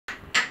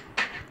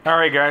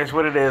Alright guys,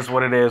 what it is.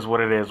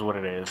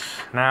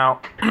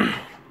 Now,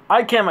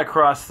 I came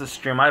across this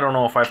stream, I don't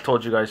know if I've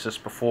told you guys this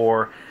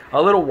before,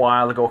 a little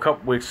while ago, a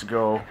couple weeks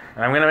ago,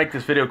 and I'm going to make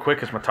this video quick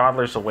because my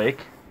toddler's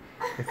awake,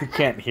 if you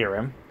can't hear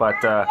him,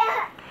 but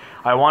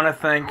I want to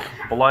thank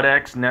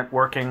BloodX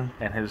Networking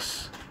and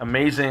his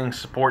amazing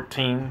support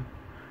team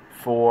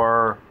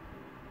for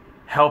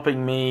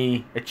helping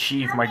me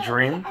achieve my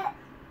dream.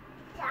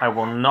 I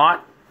will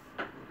not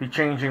be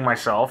changing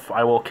myself.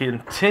 I will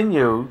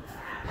continue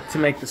to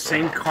make the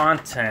same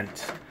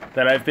content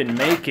that I've been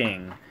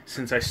making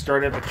since I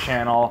started the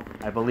channel,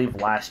 I believe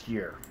last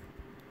year.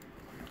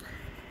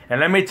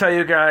 And let me tell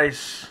you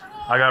guys,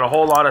 I got a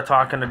whole lot of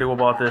talking to do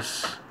about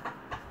this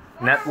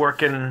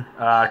networking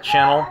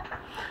channel.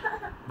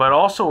 But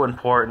also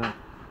important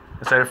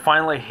is that it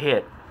finally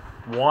hit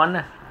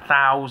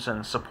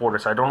 1,000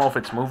 supporters. I don't know if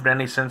it's moved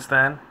any since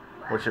then.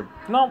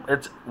 No,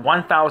 it's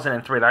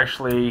 1,003. It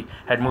actually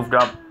had moved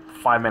up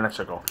 5 minutes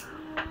ago.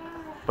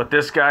 But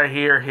this guy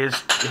here,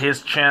 his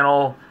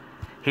channel,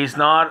 he's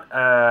not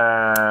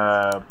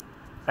an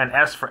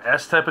S for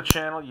S type of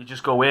channel. You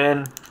just go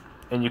in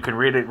and you can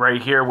read it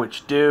right here,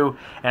 which do.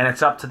 And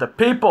it's up to the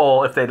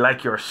people if they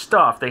like your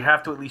stuff. They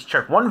have to at least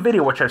check one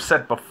video, which I've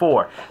said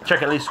before.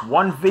 Check at least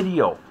one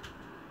video.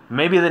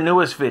 Maybe the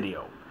newest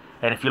video.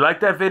 And if you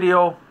like that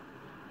video,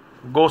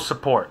 go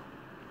support.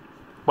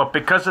 But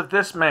because of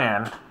this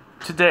man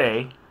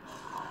today,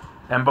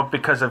 but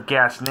because of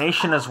Gas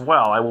Nation as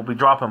well, I will be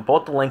dropping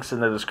both the links in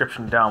the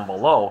description down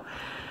below.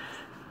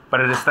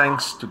 But it is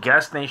thanks to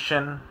Gas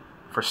Nation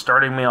for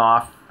starting me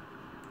off,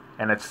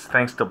 and it's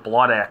thanks to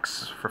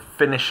BloodX for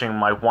finishing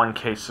my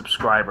 1K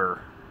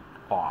subscriber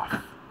off.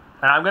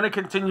 And I'm going to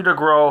continue to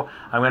grow.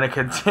 I'm going to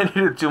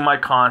continue to do my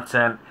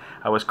content.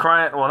 I was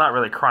crying, well, not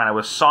really crying. I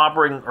was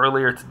sobbing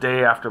earlier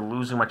today after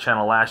losing my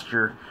channel last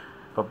year.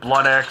 But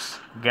BloodX,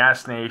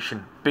 Gas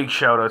Nation, big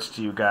shout-outs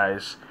to you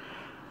guys.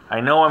 I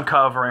know I'm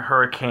covering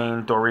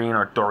Hurricane Doreen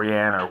or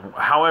Dorian or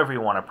however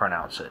you want to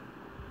pronounce it.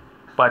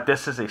 But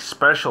this is a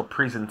special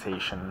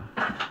presentation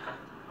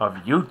of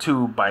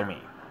YouTube by me.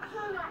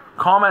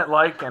 Comment,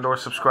 like, and or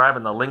subscribe,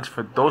 and the links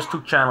for those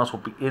two channels will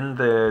be in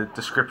the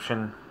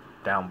description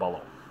down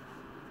below.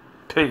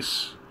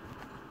 Peace.